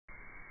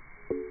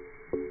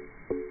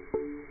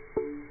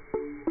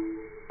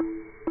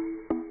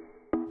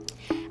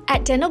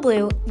At Dental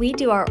BLU, we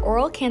do our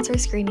oral cancer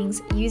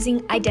screenings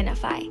using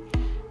Identafi.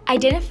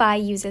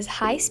 Identafi uses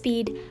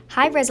high-speed,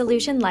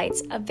 high-resolution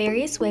lights of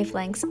various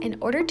wavelengths in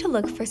order to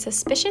look for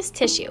suspicious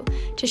tissue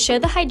to show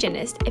the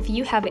hygienist if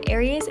you have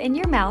areas in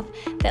your mouth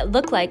that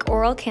look like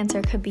oral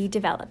cancer could be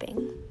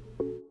developing.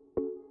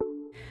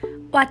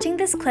 Watching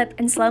this clip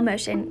in slow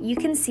motion, you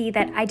can see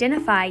that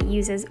Identafi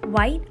uses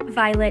white,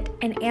 violet,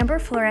 and amber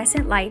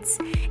fluorescent lights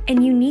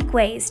in unique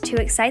ways to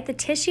excite the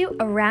tissue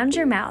around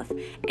your mouth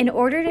in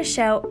order to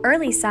show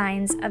early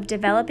signs of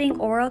developing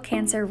oral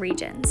cancer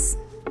regions.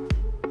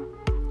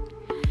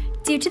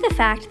 Due to the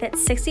fact that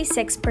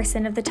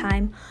 66% of the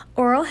time,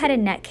 oral head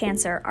and neck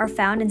cancer are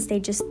found in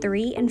stages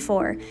 3 and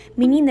 4,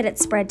 meaning that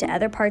it's spread to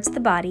other parts of the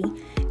body,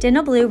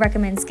 Dental BLU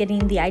recommends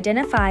getting the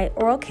Identafi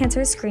Oral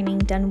Cancer Screening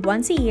done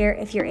once a year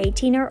if you're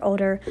 18 or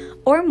older,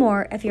 or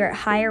more if you're at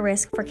higher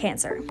risk for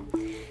cancer.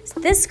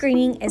 This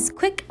screening is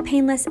quick,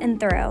 painless, and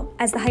thorough,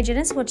 as the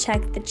hygienist will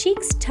check the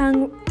cheeks,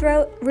 tongue,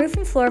 throat, roof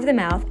and floor of the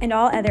mouth, and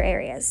all other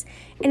areas.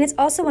 And it's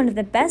also one of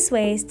the best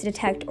ways to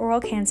detect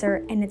oral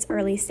cancer in its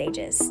early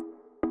stages.